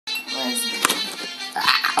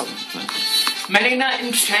Man, ain't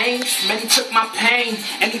nothing changed. Man, he took my pain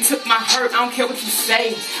and he took my hurt. I don't care what you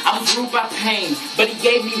say. I was ruled by pain, but he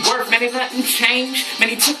gave me worth. Man, ain't nothing changed. Man,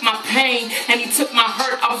 he took my pain and he took my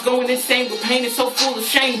hurt. I was going insane with pain and so full of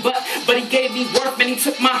shame, but he gave me worth. Man, he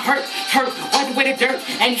took my hurt, wiped away the dirt,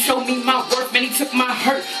 and he showed me my worth. Man, he took my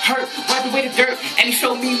hurt, wiped away the dirt, and he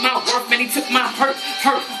showed me my worth. Man, he took my hurt,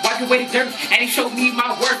 wiped away the dirt, and he showed me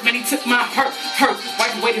my worth. Man, he took my hurt,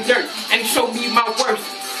 wiped away the dirt, and he showed me my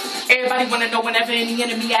worth. Everybody wanna know whenever any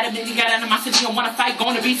enemy adamantly got animosity and wanna fight,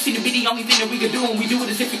 gonna be seen to be the only thing that we could do, and we do it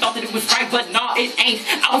as if we thought that it was right, but no, it ain't.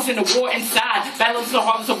 I was in a war inside, battling so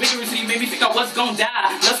hard and so vigorously, made me think I was gonna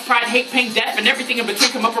die. Lust, pride, hate, pain, death, and everything in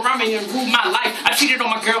between come up around me and rule my life. I cheated on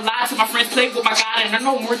my girl, lied to my friends, played with my God, and I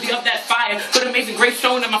know I'm worthy of that fire. But amazing grace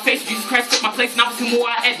showing in my face, Jesus Christ took my place, and I was who more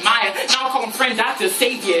I admire. Now I call him friend, doctor,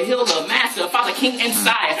 savior, healer, master, father, king, and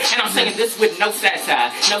sire. And I'm saying this with no satire,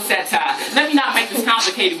 no satire. Let me not make this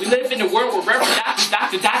complicated. We live in a world where reverend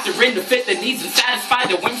doctor in to fit the needs and satisfy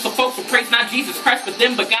the whims. So folks will praise not Jesus Christ but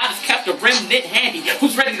them, but God has kept a remnant handy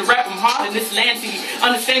who's ready to rap them hard in this land. See,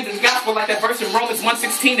 understand the gospel like that verse in Romans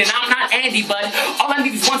 1:16, and I'm not Andy, but all I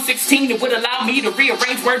need is 1:16. It would allow me to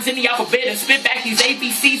rearrange words in the alphabet and spit back these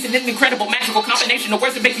ABCs in an incredible magical combination of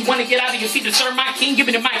words that make you want to get out of your seat to serve my king. Give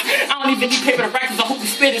me the mic. I don't even need paper to write, cause the Holy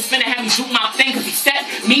Spirit is finna have me do my thing, cause he set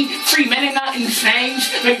me free. Man, ain't nothing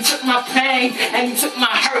changed. Man, he took my pain and he took my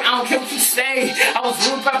hurt. I don't care what you say. I was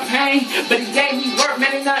ruled by pain, but he gave me work.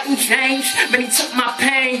 Man, ain't nothing changed. Man, he took my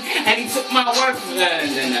pain and he took my work.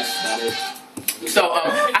 And then that's about it. So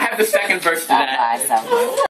I have the second verse to that.